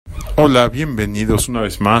Hola, bienvenidos una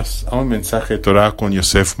vez más a un mensaje de Torah con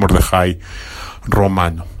Yosef Mordejai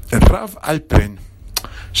Romano. El Rav Alpern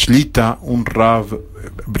Shlita, un Rav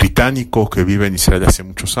británico que vive en Israel hace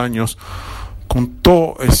muchos años,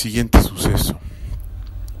 contó el siguiente suceso.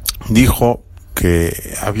 Dijo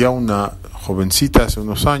que había una jovencita hace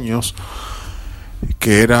unos años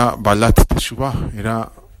que era Balat Teshuvah,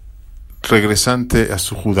 era regresante a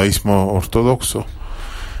su judaísmo ortodoxo.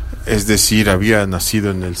 Es decir, había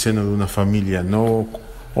nacido en el seno de una familia no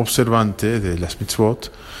observante de las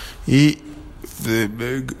mitzvot y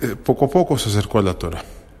poco a poco se acercó a la Torah.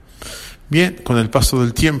 Bien, con el paso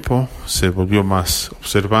del tiempo se volvió más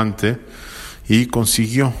observante y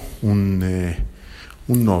consiguió un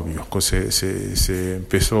novio. Se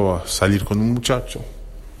empezó a salir con un muchacho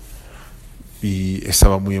y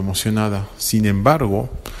estaba muy emocionada. Sin embargo,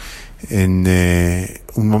 en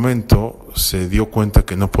un momento se dio cuenta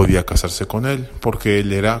que no podía casarse con él porque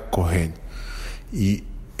él era Cohen, y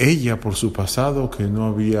ella, por su pasado, que no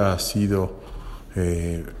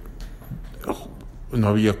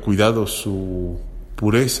había cuidado su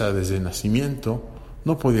pureza desde el nacimiento,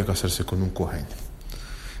 no podía casarse con un Cohen.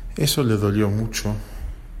 Eso le dolió mucho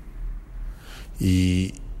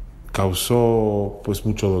y causó pues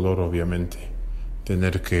mucho dolor, obviamente,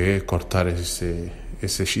 tener que cortar ese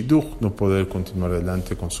shidduch, no poder continuar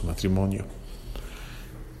adelante con su matrimonio.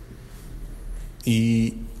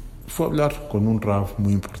 Y fue a hablar con un Rav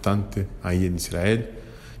muy importante ahí en Israel,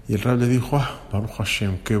 y el Rav le dijo: Baruch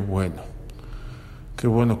Hashem, qué bueno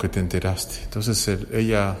que te enteraste. Entonces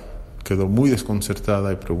ella quedó muy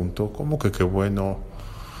desconcertada y preguntó: ¿cómo que qué bueno?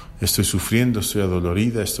 Estoy sufriendo, estoy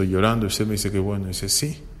adolorida, estoy llorando. Y usted me dice: qué bueno. Y dice: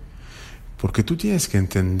 sí, porque tú tienes que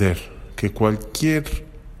entender que cualquier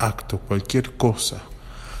acto, cualquier cosa,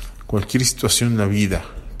 cualquier situación en la vida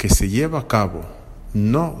que se lleva a cabo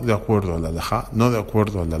no de acuerdo a la halajá, no de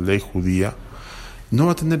acuerdo a la ley judía, no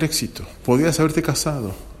va a tener éxito. Podías haberte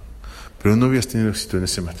casado, pero no hubieras tenido éxito en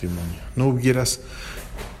ese matrimonio, no hubieras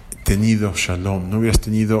tenido shalom, no hubieras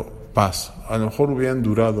tenido paz. A lo mejor hubieran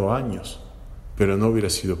durado años, pero no hubiera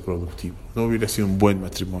sido productivo, no hubiera sido un buen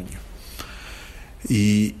matrimonio.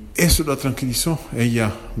 Y eso la tranquilizó.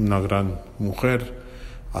 Ella, una gran mujer,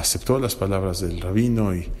 aceptó las palabras del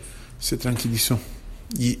rabino y se tranquilizó.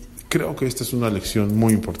 Y creo que esta es una lección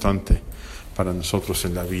muy importante para nosotros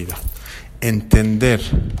en la vida. Entender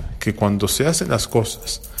que cuando se hacen las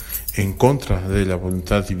cosas en contra de la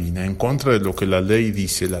voluntad divina, en contra de lo que la ley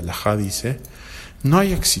dice, la halajá dice, no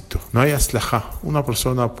hay éxito, no hay aslajá. Una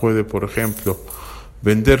persona puede, por ejemplo,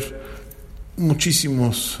 vender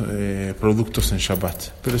muchísimos productos en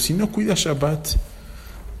Shabbat, pero si no cuida Shabbat,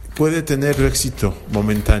 puede tener éxito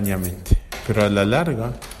momentáneamente, pero a la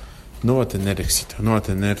larga no va a tener éxito, no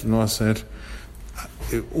va a ser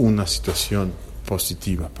una situación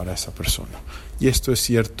positiva para esa persona. Y esto es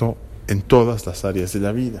cierto en todas las áreas de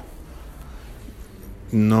la vida.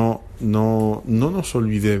 No nos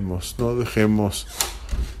olvidemos, no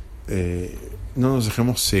nos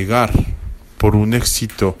dejemos cegar por un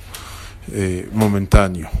éxito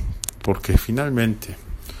momentáneo, porque finalmente,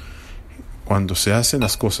 cuando se hacen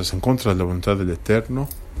las cosas en contra de la voluntad del Eterno,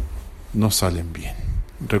 no salen bien.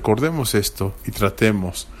 Recordemos esto y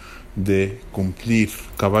tratemos de cumplir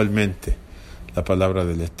cabalmente la palabra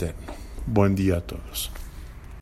del Eterno. Buen día a todos.